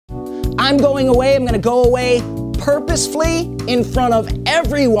I'm going away. I'm going to go away purposefully in front of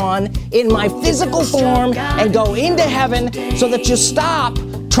everyone in my physical form and go into heaven, so that you stop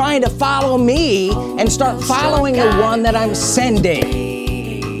trying to follow me and start following the one that I'm sending.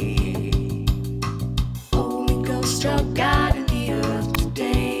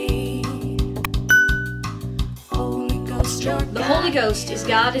 The Holy Ghost is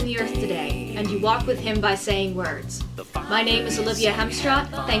God in the earth today, and you walk with him by saying words. My name is A.J.Hemstrought.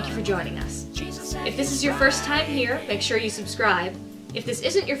 Thank you for joining us. If this is your first time here, make sure you subscribe. If this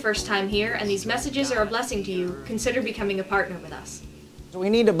isn't your first time here and these messages are a blessing to you, consider becoming a partner with us. We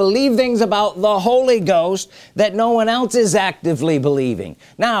need to believe things about the Holy Ghost that no one else is actively believing.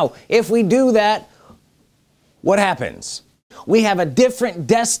 Now, if we do that, what happens? We have a different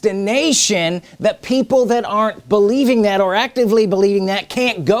destination that people that aren't believing that or actively believing that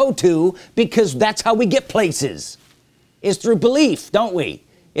can't go to, because that's how we get places, is through belief, don't we?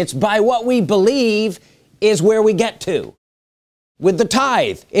 It's by what we believe is where we get to. With the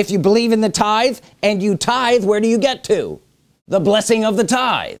tithe, if you believe in the tithe and you tithe, where do you get to? The blessing of the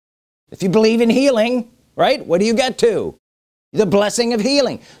tithe. If you believe in healing, right, what do you get to? The blessing of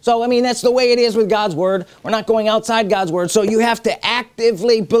healing. So I mean, that's the way it is with God's word. We're not going outside God's word. So you have to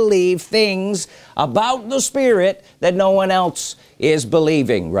actively believe things about the Spirit that no one else is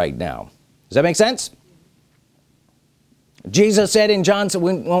believing right now. Does that make sense? Jesus said in John, so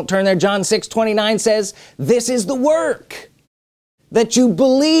we won't turn there, John 6:29 says, this is the work that you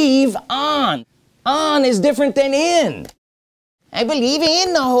believe on. On is different than in. I believe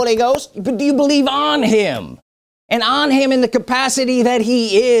in the Holy Ghost, but do you believe on him? And on him in the capacity that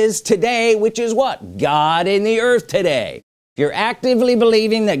he is today, which is what? God in the earth today. If you're actively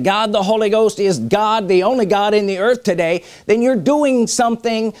believing that God the Holy Ghost is God, the only God in the earth today, then you're doing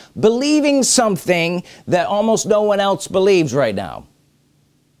something, believing something that almost no one else believes right now.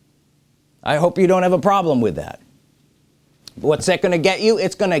 I hope you don't have a problem with that. What's that going to get you?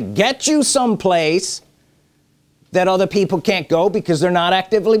 It's going to get you someplace that other people can't go because they're not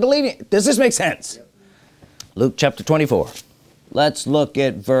actively believing. Does this make sense? Yep. Luke chapter 24. Let's look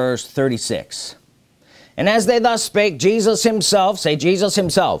at verse 36. And as they thus spake, Jesus himself, say Jesus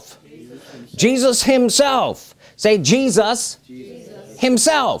himself. Jesus himself. Say Jesus,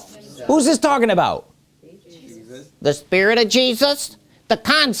 himself. Who's this talking about? Jesus. The Spirit of Jesus? The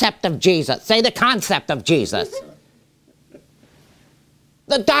concept of Jesus. Say the concept of Jesus.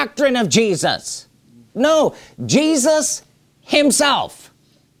 The doctrine of Jesus. No, Jesus himself.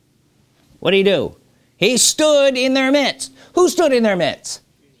 What did he do? He stood in their midst. Who stood in their midst?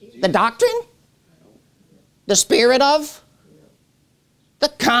 The doctrine? The Spirit of? The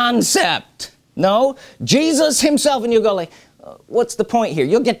concept. No, Jesus himself. And you go like, what's the point here?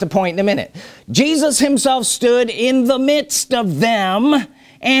 You'll get the point in a minute. Jesus himself stood in the midst of them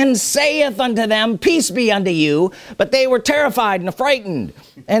and saith unto them, peace be unto you. But they were terrified and frightened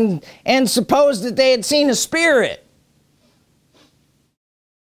and supposed that they had seen a spirit.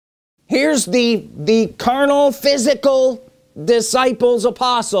 Here's the carnal, physical disciples,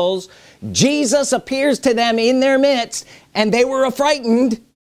 apostles. Jesus appears to them in their midst, and they were affrighted,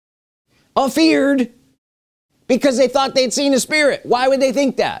 afeared, because they thought they'd seen a spirit. Why would they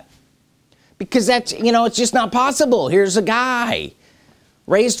think that? Because that's, it's just not possible. Here's a guy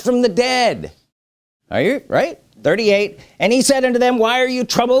raised from the dead. Are you right? 38. And he said unto them, why are you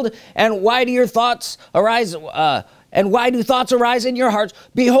troubled? And why do your thoughts arise? And why do thoughts arise in your hearts?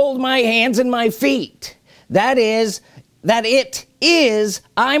 Behold my hands and my feet. That it is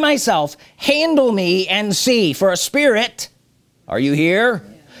I myself. Handle me and see. For a spirit, are you here?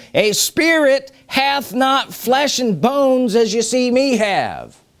 Yeah. A spirit hath not flesh and bones as you see me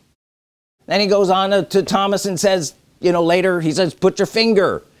have. Then he goes on to Thomas and says, later he says, put your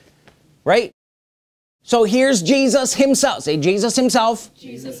finger, right? So here's Jesus himself. Say Jesus himself.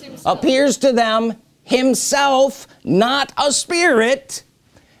 Jesus himself appears to them. Himself, not a spirit,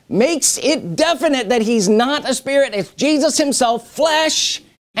 makes it definite that he's not a spirit. It's Jesus himself, flesh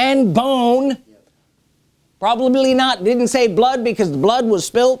and bone. Probably not, didn't say blood, because the blood was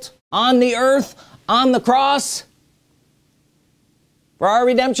spilt on the earth, on the cross for our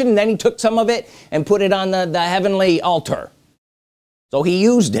redemption. And then he took some of it and put it on the heavenly altar. So he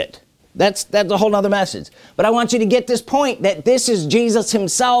used it. That's a whole nother message. But I want you to get this point, that this is Jesus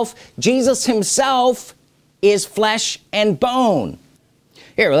himself. Jesus himself is flesh and bone.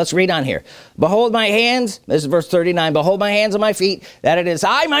 Here, let's read on here. Behold my hands, this is verse 39. Behold my hands and my feet, that it is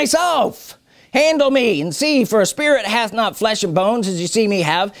I myself. Handle me and see, for a spirit hath not flesh and bones as you see me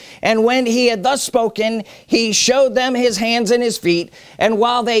have. And when he had thus spoken, he showed them his hands and his feet. And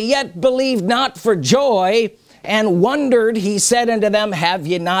while they yet believed not for joy and wondered, he said unto them, have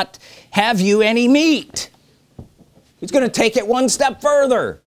you any meat? He's going to take it one step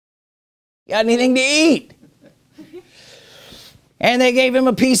further. Got anything to eat? And they gave him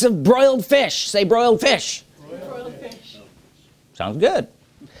a piece of broiled fish. Say broiled fish. Broiled fish. Sounds good.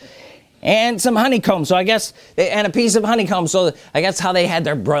 And some honeycomb. So I guess, and a piece of honeycomb. So I guess how they had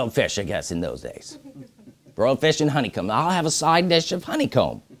their broiled fish, I guess, in those days. Broiled fish and honeycomb. I'll have a side dish of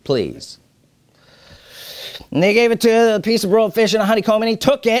honeycomb, please. And they gave it to a piece of broiled fish and a honeycomb, and he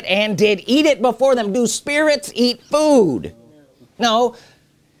took it and did eat it before them. Do spirits eat food? No.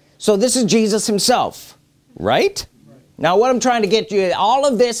 So this is Jesus himself, right? Now what I'm trying to get you, all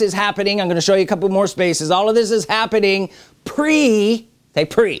of this is happening, I'm going to show you a couple more spaces. All of this is happening say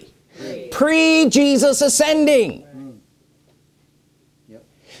pre-Jesus ascending.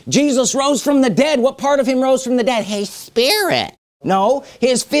 Jesus rose from the dead. What part of him rose from the dead? His spirit. No,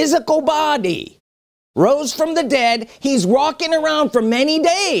 his physical body rose from the dead. He's walking around for many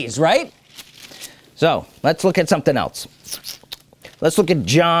days, right? So let's look at something else. Let's look at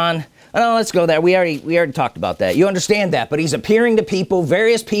John. Oh, let's go there. We already talked about that. You understand that, but he's appearing to people,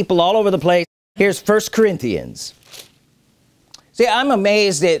 various people all over the place. Here's 1 Corinthians. See, I'm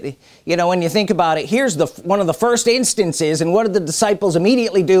amazed that, when you think about it, here's one of the first instances, and what did the disciples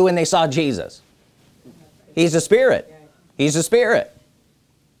immediately do when they saw Jesus? He's a spirit. He's a spirit.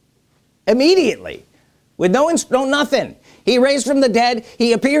 Immediately. With no nothing. He raised from the dead.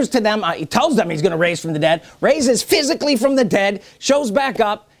 He appears to them. He tells them he's going to raise from the dead. Raises physically from the dead. Shows back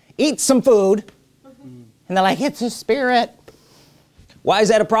up. Eats some food. And they're like, it's a spirit. Why is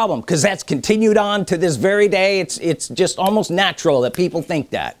that a problem? Because that's continued on to this very day. It's just almost natural that people think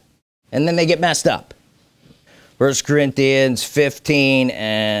that. And then they get messed up. 1 Corinthians 15,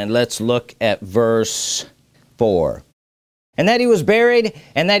 and let's look at verse 4. And that he was buried,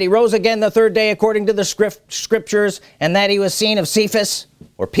 and that he rose again the third day according to the scriptures, and that he was seen of Cephas,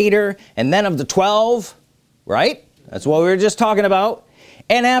 or Peter, and then of the 12, right? That's what we were just talking about.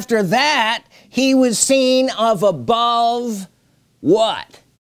 And after that, he was seen of above what?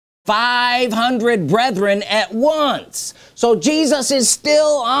 500 brethren at once. So Jesus is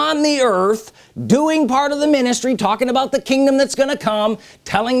still on the earth doing part of the ministry, talking about the kingdom that's going to come,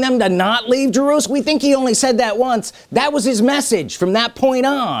 telling them to not leave Jerusalem. We think he only said that once. That was his message from that point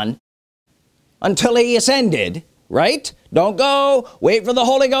on until he ascended, right? Don't go. Wait for the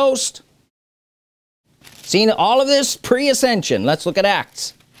Holy Ghost. Seen all of this pre-ascension. Let's look at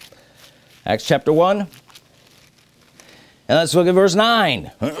Acts. Acts chapter 1. And let's look at verse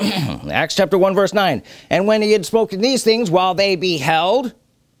 9. Acts chapter 1, verse 9. And when he had spoken these things, while they beheld,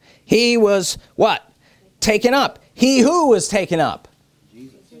 he was what? Taken up. He who was taken up?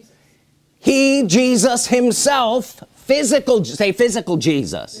 Jesus. He, Jesus himself, physical, say physical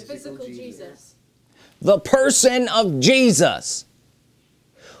Jesus. Physical Jesus. The person of Jesus.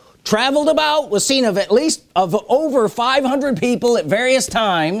 Traveled about, was seen of over 500 people at various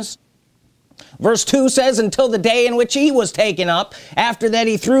times. Verse 2 says, until the day in which he was taken up. After that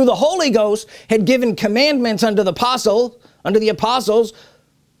he through the Holy Ghost had given commandments unto the apostles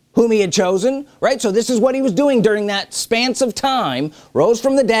whom he had chosen. Right? So this is what he was doing during that span of time. Rose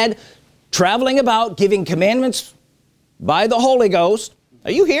from the dead, traveling about, giving commandments by the Holy Ghost.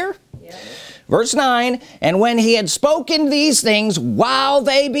 Are you here? Yeah. Verse 9, and when he had spoken these things, while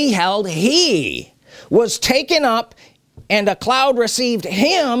they beheld, he was taken up, and a cloud received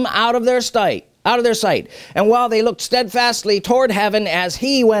him out of their sight. And while they looked steadfastly toward heaven as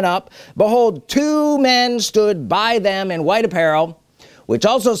he went up, behold, two men stood by them in white apparel, which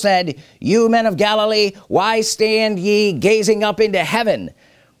also said, you men of Galilee, why stand ye gazing up into heaven?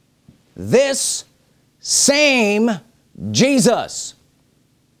 This same Jesus.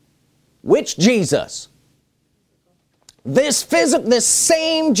 Which Jesus? This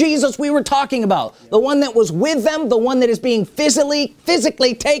same Jesus we were talking about, the one that was with them, the one that is being physically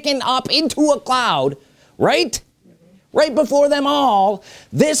taken up into a cloud, right? Right before them all,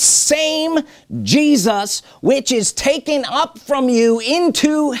 this same Jesus which is taken up from you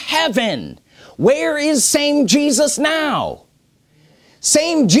into heaven. Where is same Jesus now?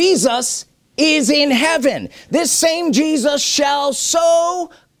 Same Jesus is in heaven. This same Jesus shall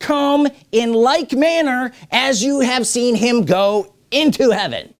so come in like manner as you have seen him go into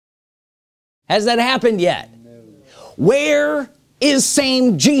heaven. Has that happened yet? No. Where is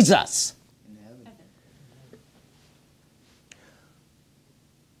same Jesus? In heaven.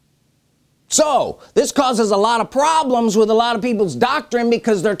 So this causes a lot of problems with a lot of people's doctrine,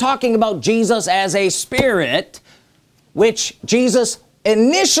 because they're talking about Jesus as a spirit, which Jesus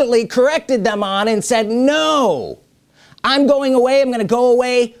initially corrected them on and said, no, I'm going away. I'm going to go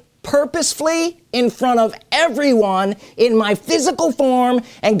away purposefully in front of everyone in my physical form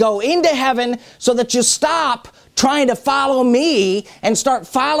and go into heaven so that you stop trying to follow me and start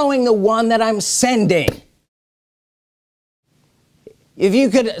following the one that I'm sending. If you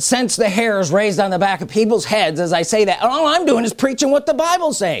could sense the hairs raised on the back of people's heads as I say that, all I'm doing is preaching what the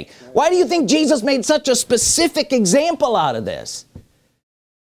Bible's saying. Why do you think Jesus made such a specific example out of this?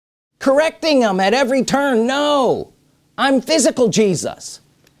 Correcting them at every turn. No, I'm physical Jesus.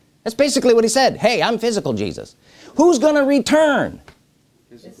 That's basically what he said. Hey, I'm physical Jesus. Who's going to return?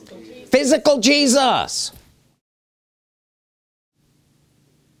 Physical Jesus.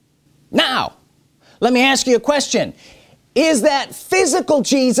 Now, let me ask you a question. Is that physical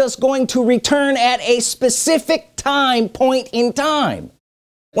Jesus going to return at a specific point in time?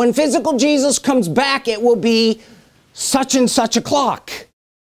 When physical Jesus comes back, it will be such and such a clock.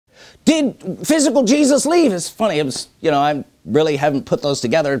 Did physical Jesus leave? It's funny, it was, I really haven't put those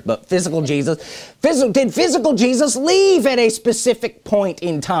together, but did physical Jesus leave at a specific point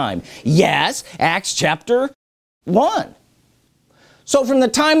in time? Yes, Acts chapter 1. So from the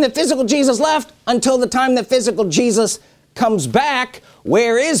time that physical Jesus left until the time that physical Jesus comes back,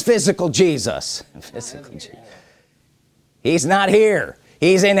 where is physical Jesus? He's not here.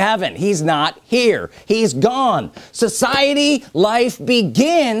 He's in heaven. He's not here. He's gone. Society life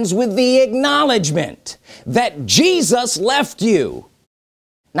begins with the acknowledgement that Jesus left you.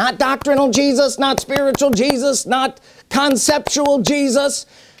 Not doctrinal Jesus, not spiritual Jesus, not conceptual Jesus.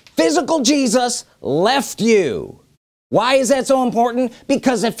 Physical Jesus left you. Why is that so important?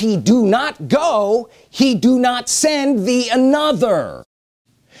 Because if he do not go, he do not send the another.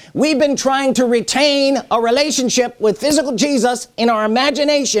 We've been trying to retain a relationship with physical Jesus in our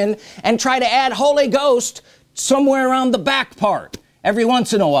imagination and try to add Holy Ghost somewhere around the back part every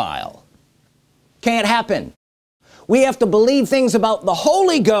once in a while. Can't happen. We have to believe things about the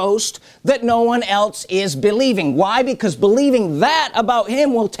Holy Ghost that no one else is believing. Why? Because believing that about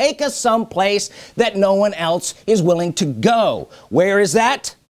him will take us someplace that no one else is willing to go. Where is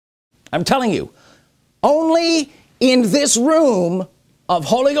that? I'm telling you, only in this room of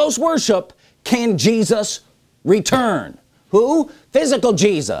Holy Ghost worship can Jesus return. Who? Physical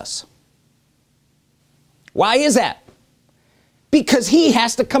Jesus. Why is that? Because he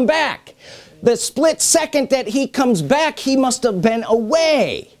has to come back. The split second that he comes back, he must have been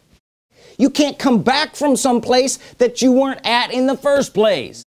away. You can't come back from some place that you weren't at in the first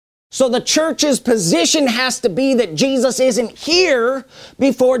place. So the church's position has to be that Jesus isn't here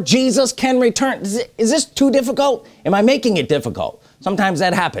before Jesus can return. Is this too difficult? Am I making it difficult? Sometimes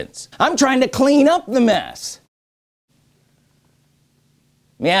that happens. I'm trying to clean up the mess.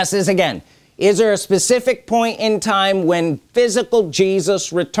 Let me ask this again. Is there a specific point in time when physical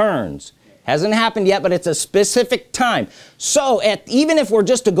Jesus returns? Hasn't happened yet, but it's a specific time. So even if we're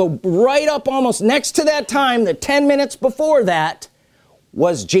just to go right up almost next to that time, the 10 minutes before that,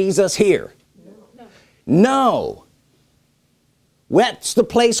 was Jesus here? No. That's the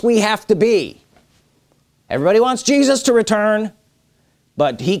place we have to be. Everybody wants Jesus to return,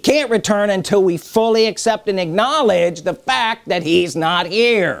 but he can't return until we fully accept and acknowledge the fact that he's not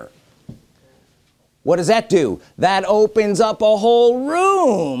here. What does that do? That opens up a whole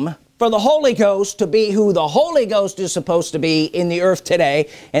room for the Holy Ghost to be who the Holy Ghost is supposed to be in the earth today,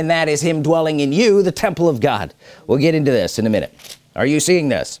 and that is him dwelling in you, the temple of God. We'll get into this in a minute. Are you seeing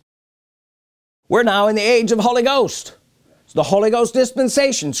this? We're now in the age of Holy Ghost. It's the Holy Ghost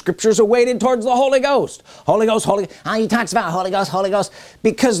dispensation. Scriptures are weighted towards the Holy Ghost. Holy Ghost, he talks about Holy Ghost,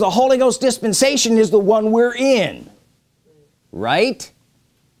 because the Holy Ghost dispensation is the one we're in. Right?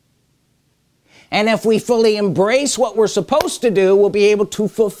 And if we fully embrace what we're supposed to do, we'll be able to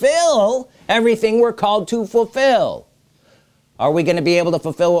fulfill everything we're called to fulfill. Are we going to be able to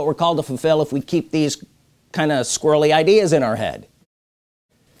fulfill what we're called to fulfill if we keep these kind of squirrely ideas in our head?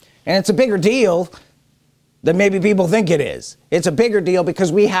 And it's a bigger deal than maybe people think it is. It's a bigger deal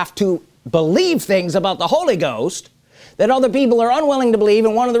because we have to believe things about the Holy Ghost that other people are unwilling to believe,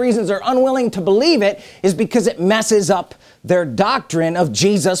 and one of the reasons they're unwilling to believe it is because it messes up their doctrine of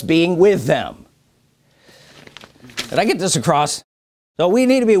Jesus being with them. Did I get this across? So we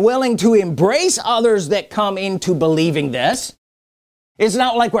need to be willing to embrace others that come into believing this. It's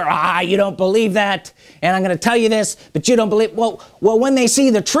not like we're, you don't believe that, and I'm going to tell you this, but you don't believe. Well, when they see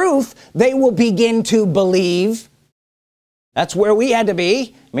the truth, they will begin to believe. That's where we had to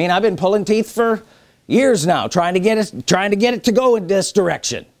be. I mean, I've been pulling teeth for years now, trying to get it to go in this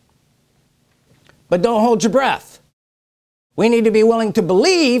direction. But don't hold your breath. We need to be willing to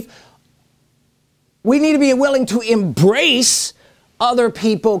believe. We need to be willing to embrace other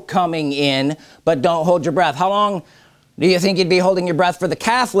people coming in, but don't hold your breath. How long Do you think you'd be holding your breath for the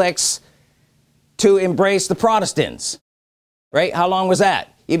Catholics to embrace the Protestants? Right? How long was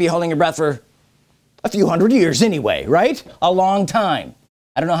that? You'd be holding your breath for a few hundred years anyway, right? A long time.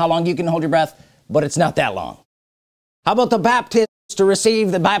 I don't know how long you can hold your breath, but it's not that long. How about the baptisms to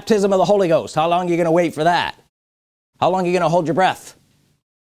receive the baptism of the Holy Ghost? How long are you going to wait for that? How long are you going to hold your breath?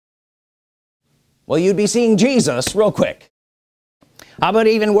 Well, you'd be seeing Jesus real quick. How about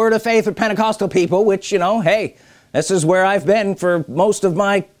even word of faith with Pentecostal people, which, you know, hey, this is where I've been for most of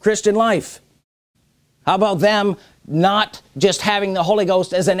my Christian life. How about them not just having the Holy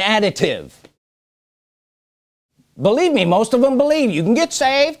Ghost as an additive? Believe me, most of them believe you can get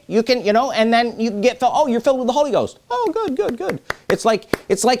saved, you can, you know, and then you can get filled. Oh, you're filled with the Holy Ghost. Oh, good. It's like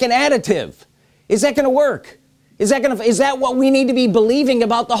an additive. Is that going to work? Is that what we need to be believing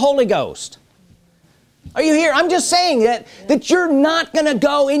about the Holy Ghost? Are you here? I'm just saying that you're not going to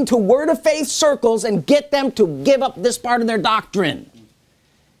go into word of faith circles and get them to give up this part of their doctrine.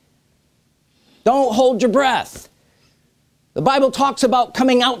 Don't hold your breath. The Bible talks about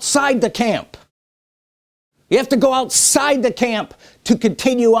coming outside the camp. You have to go outside the camp to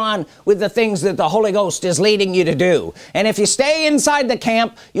continue on with the things that the Holy Ghost is leading you to do. And if you stay inside the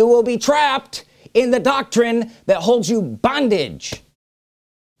camp, you will be trapped in the doctrine that holds you bondage.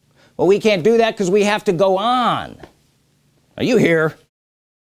 Well, we can't do that because we have to go on. Are you here?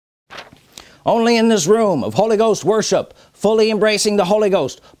 Only in this room of Holy Ghost worship, fully embracing the Holy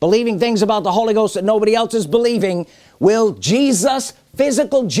Ghost, believing things about the Holy Ghost that nobody else is believing, will Jesus,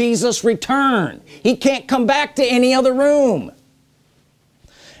 physical Jesus, return. He can't come back to any other room.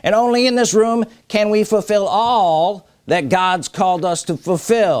 And only in this room can we fulfill all that God's called us to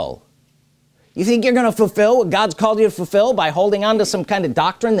fulfill. You think you're going to fulfill what God's called you to fulfill by holding on to some kind of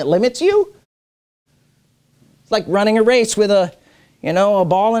doctrine that limits you? It's like running a race with a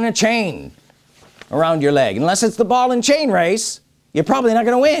ball and a chain around your leg. Unless it's the ball and chain race, you're probably not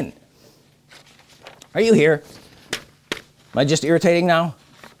going to win. Are you here? Am I just irritating now?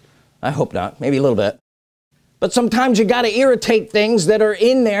 I hope not. Maybe a little bit. But sometimes you got to irritate things that are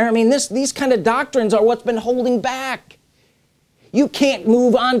in there. I mean, these kind of doctrines are what's been holding back. You can't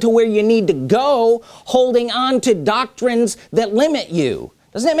move on to where you need to go holding on to doctrines that limit you.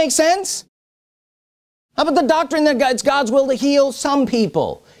 Doesn't that make sense? How about the doctrine that it's God's will to heal some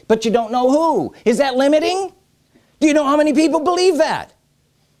people, but you don't know who? Is that limiting? Do you know how many people believe that?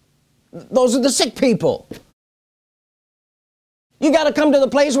 Those are the sick people. You got to come to the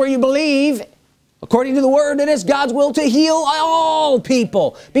place where you believe, according to the word, it is God's will to heal all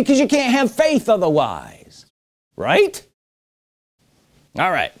people, because you can't have faith otherwise. Right? All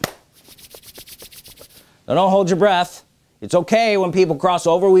right. Now don't hold your breath. It's okay when people cross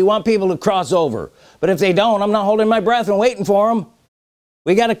over. We want people to cross over. But if they don't, I'm not holding my breath and waiting for them.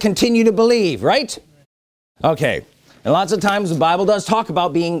 We got to continue to believe, right? Okay. And lots of times the Bible does talk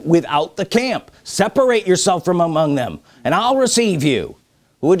about being without the camp. Separate yourself from among them, and I'll receive you.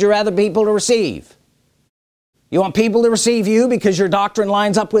 Who would you rather people to receive? You want people to receive you because your doctrine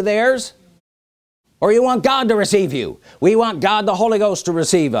lines up with theirs? Or you want God to receive you? We want God, the Holy Ghost, to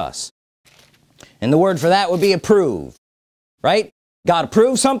receive us. And the word for that would be approve. Right? God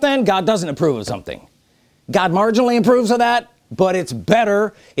approves something, God doesn't approve of something. God marginally approves of that, but it's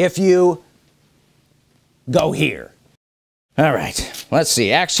better if you go here. All right, let's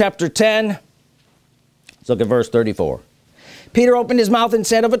see. Acts chapter 10. Let's look at verse 34. Peter opened his mouth and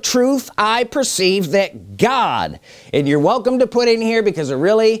said, of a truth, I perceive that God, and you're welcome to put in here because it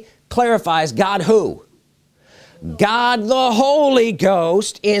really clarifies God who? God the Holy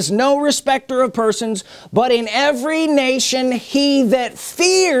Ghost is no respecter of persons, but in every nation he that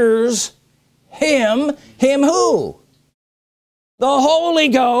fears him who? The Holy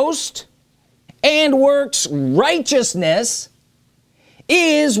Ghost, and works righteousness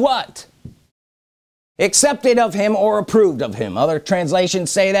is what? Accepted of him or approved of him. Other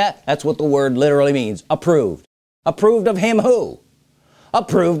translations say that. That's what the word literally means. Approved. Approved of him who?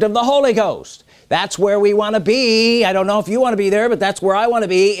 Approved of the Holy Ghost. That's where we want to be. I don't know if you want to be there, but that's where I want to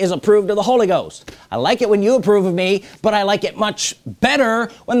be, is approved of the Holy Ghost. I like it when you approve of me, but I like it much better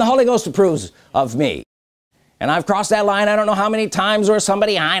when the Holy Ghost approves of me. And I've crossed that line I don't know how many times where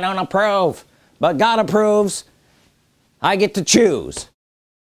somebody, I don't approve, but God approves. I get to choose.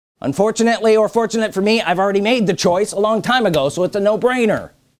 Unfortunately, or fortunate for me, I've already made the choice a long time ago, so it's a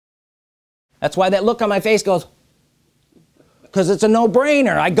no-brainer. That's why that look on my face goes, because it's a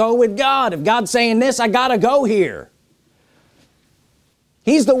no-brainer. I go with God. If God's saying this, I gotta go here.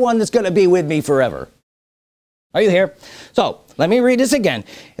 He's the one that's going to be with me forever. Are you here? So let me read this again.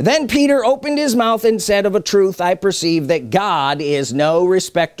 Then Peter opened his mouth and said, of a truth, I perceive that God is no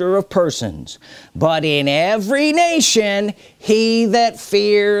respecter of persons, but in every nation he that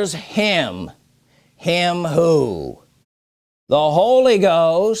fears him. Him who? The Holy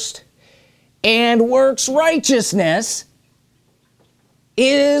Ghost, and works righteousness,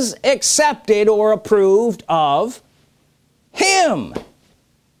 is accepted or approved of him.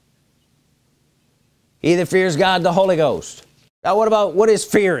 He that fears God, the Holy Ghost. Now what is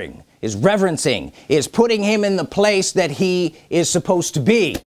fearing? Is reverencing, is putting him in the place that he is supposed to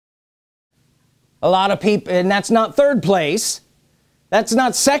be. A lot of people, and that's not third place, that's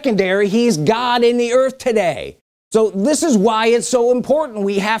not secondary. He's God in the earth today. So this is why it's so important.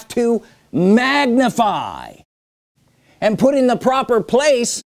 We have to magnify and put in the proper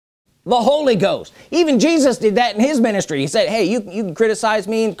place the Holy Ghost. Even Jesus did that in his ministry. He said, hey, you can criticize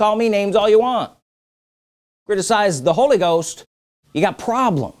me and call me names all you want. Criticize the Holy Ghost, you got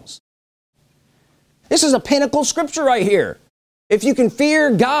problems. This is a pinnacle scripture right here. If you can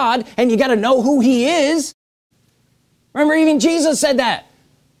fear God and you got to know who he is. Remember, even Jesus said that.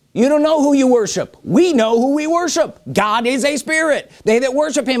 You don't know who you worship. We know who we worship. God is a spirit. They that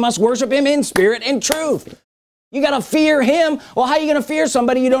worship him must worship him in spirit and truth. You got to fear him. Well, how are you going to fear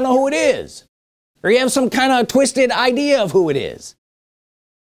somebody you don't know who it is? Or you have some kind of twisted idea of who it is.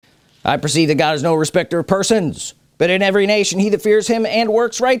 I perceive that God is no respecter of persons, but in every nation he that fears him and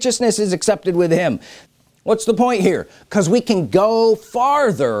works righteousness is accepted with him. What's the point here? Because we can go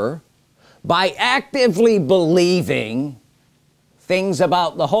farther by actively believing things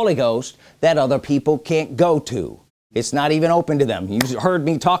about the Holy Ghost that other people can't go to. It's not even open to them. You heard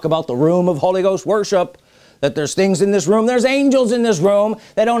me talk about the room of Holy Ghost worship, that there's things in this room, there's angels in this room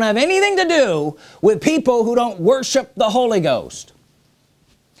that don't have anything to do with people who don't worship the Holy Ghost.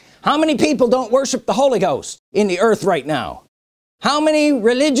 How many people don't worship the Holy Ghost in the earth right now? How many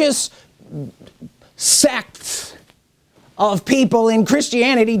religious sects of people in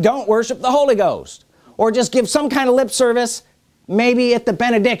Christianity don't worship the Holy Ghost? Or just give some kind of lip service, maybe at the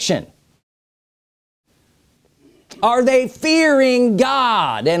benediction? Are they fearing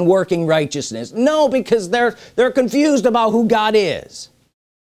God and working righteousness? No, because they're confused about who God is.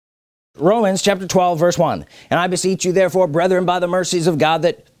 Romans chapter 12 verse 1. And I beseech you therefore, brethren, by the mercies of God,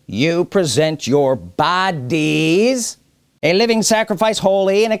 that you present your bodies a living sacrifice,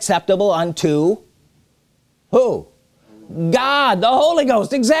 holy and acceptable unto who? God, the Holy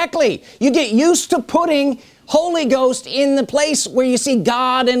Ghost. Exactly. You get used to putting Holy Ghost in the place where you see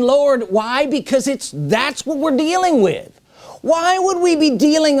God and Lord. Why? Because that's what we're dealing with. Why would we be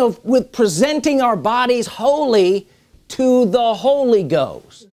dealing with presenting our bodies holy to the Holy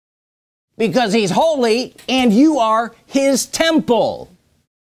Ghost? Because he's holy and you are his temple.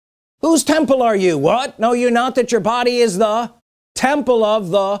 Whose temple are you? What? Know you not that your body is the temple of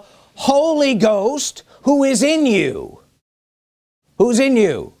the Holy Ghost who is in you? Who's in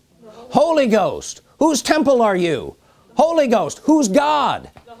you? Holy Ghost. Whose temple are you? Holy Ghost. Who's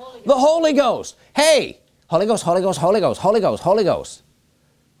God? The Holy Ghost. Hey, Holy Ghost, Holy Ghost, Holy Ghost, Holy Ghost, Holy Ghost.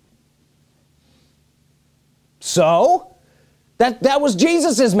 So, that was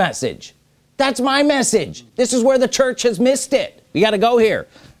Jesus's message. That's my message. This is where the church has missed it. We got to go here.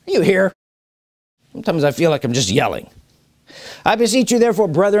 Are you here? Sometimes I feel like I'm just yelling. I beseech you therefore,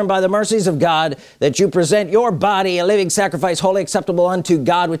 brethren, by the mercies of God, that you present your body a living sacrifice, wholly acceptable unto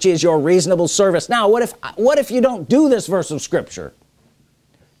God, which is your reasonable service. Now, what if you don't do this verse of Scripture?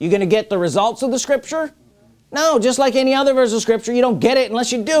 You going to get the results of the Scripture? No, just like any other verse of Scripture, you don't get it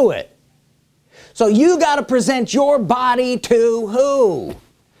unless you do it. So you got to present your body to who?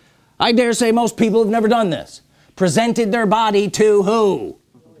 I dare say most people have never done this. Presented their body to who?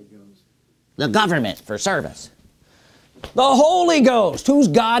 The government for service. The Holy Ghost, who's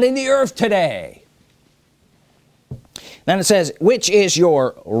God in the earth today. Then it says, which is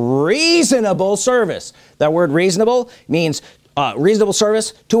your reasonable service. That word reasonable means reasonable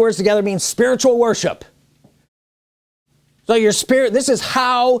service. Two words together means spiritual worship. So your spirit, this is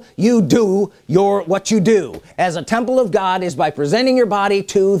how you do what you do as a temple of God, is by presenting your body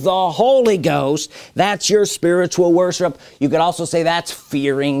to the Holy Ghost. That's your spiritual worship. You could also say that's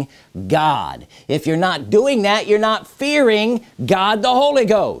fearing God. If you're not doing that, you're not fearing God, the Holy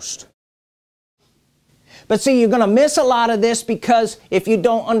Ghost. But see, you're going to miss a lot of this, because if you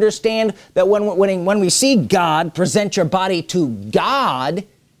don't understand that when we see God, present your body to God,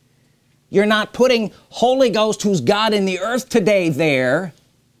 you're not putting Holy Ghost, who's God in the earth today, there,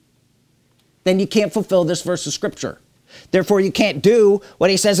 then you can't fulfill this verse of Scripture. Therefore you can't do what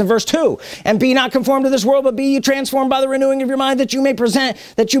he says in verse 2. And be not conformed to this world, but be ye transformed by the renewing of your mind, that you may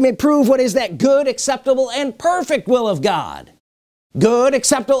prove what is that good, acceptable, and perfect will of God. Good,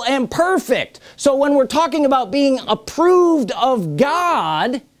 acceptable, and perfect. So when we're talking about being approved of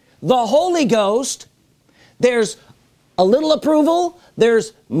God, the Holy Ghost, there's a little approval,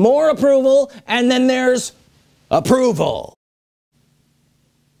 there's more approval, and then there's approval.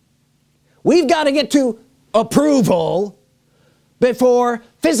 We've got to get to approval before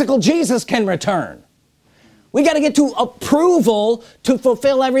physical Jesus can return. We got to get to approval to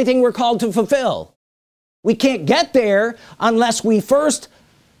fulfill everything we're called to fulfill. We can't get there unless we first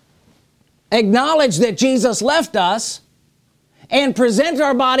acknowledge that Jesus left us and present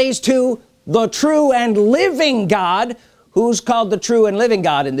our bodies to the true and living God. Who's called the true and living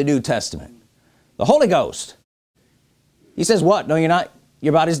God in the New Testament? The Holy Ghost. He says what? No, you're not.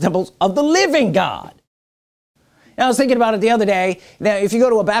 Your body's temples of the living God. And I was thinking about it the other day. Now, if you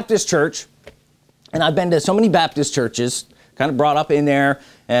go to a Baptist church, and I've been to so many Baptist churches, kind of brought up in there,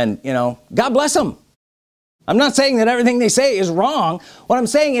 and, you know, God bless them. I'm not saying that everything they say is wrong. What I'm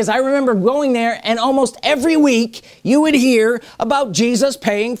saying is I remember going there, and almost every week you would hear about Jesus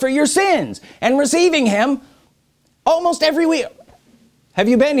paying for your sins and receiving him almost every week. Have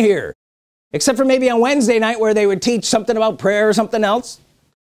you been here? Except for maybe on Wednesday night where they would teach something about prayer or something else.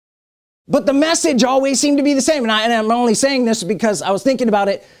 But the message always seemed to be the same. And I'm only saying this because I was thinking about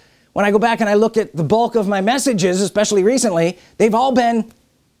it. When I go back and I look at the bulk of my messages, especially recently, they've all been,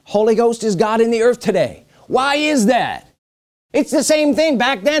 Holy Ghost is God in the earth today. Why is that? It's the same thing.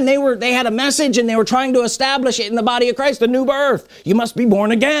 Back then they had a message and they were trying to establish it in the body of Christ, the new birth. You must be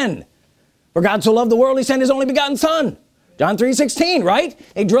born again. For God so loved the world, he sent his only begotten son. John 3:16, right?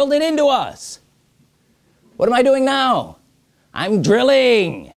 They drilled it into us. What am I doing now? I'm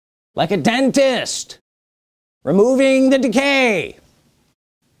drilling like a dentist, removing the decay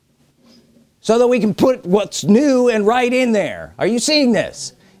so that we can put what's new and right in there. Are you seeing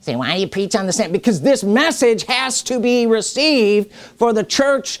this? Say, why do you preach on the same? Because this message has to be received for the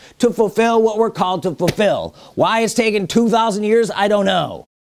church to fulfill what we're called to fulfill. Why it's taken 2,000 years, I don't know.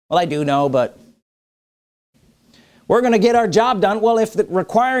 Well, I do know, but we're going to get our job done. Well, if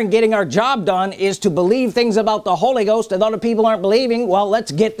requiring getting our job done is to believe things about the Holy Ghost that other people aren't believing, well,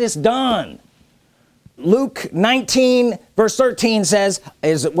 let's get this done. Luke 19 verse 13 says,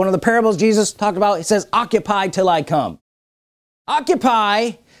 is one of the parables Jesus talked about. He says, occupy till I come.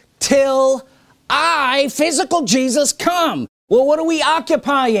 Occupy till I, physical Jesus, come. Well, what are we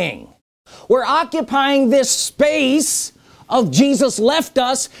occupying? We're occupying this space of Jesus left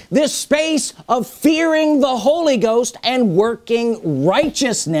us, this space of fearing the Holy Ghost and working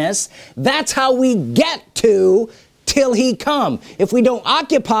righteousness. That's how we get to till he come. If we don't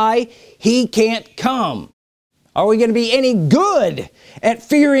occupy, he can't come. Are we going to be any good at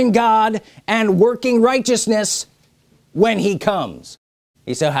fearing God and working righteousness when he comes?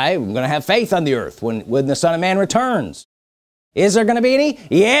 He said, hey, we're going to have faith on the earth when the Son of Man returns. Is there going to be any?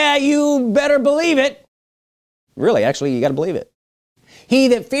 Yeah, you better believe it. Really, actually, you got to believe it. He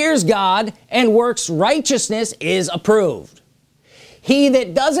that fears God and works righteousness is approved. He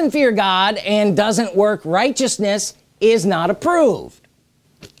that doesn't fear God and doesn't work righteousness is not approved.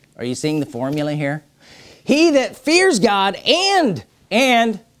 Are you seeing the formula here? He that fears God and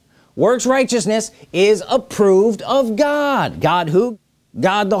works righteousness is approved of God. God who?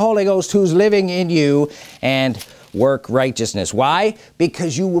 God the Holy Ghost who's living in you, and work righteousness. Why?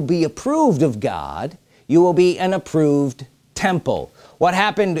 Because you will be approved of God. You will be an approved temple. What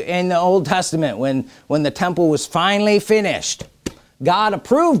happened in the Old Testament when the temple was finally finished? God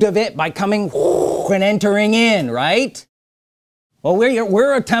approved of it by coming and entering in, right? Well,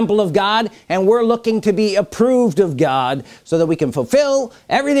 we're a temple of God, and we're looking to be approved of God so that we can fulfill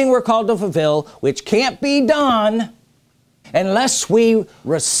everything we're called to fulfill, which can't be done unless we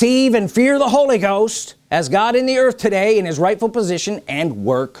receive and fear the Holy Ghost as God in the earth today in his rightful position and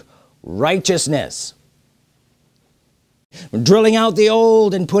work righteousness. We're drilling out the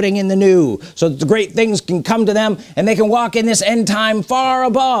old and putting in the new so that the great things can come to them and they can walk in this end time far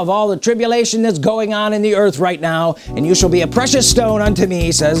above all the tribulation that's going on in the earth right now. And you shall be a precious stone unto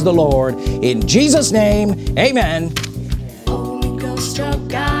me, says the Lord. In Jesus' name, amen. Holy Ghost of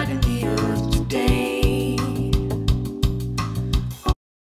God.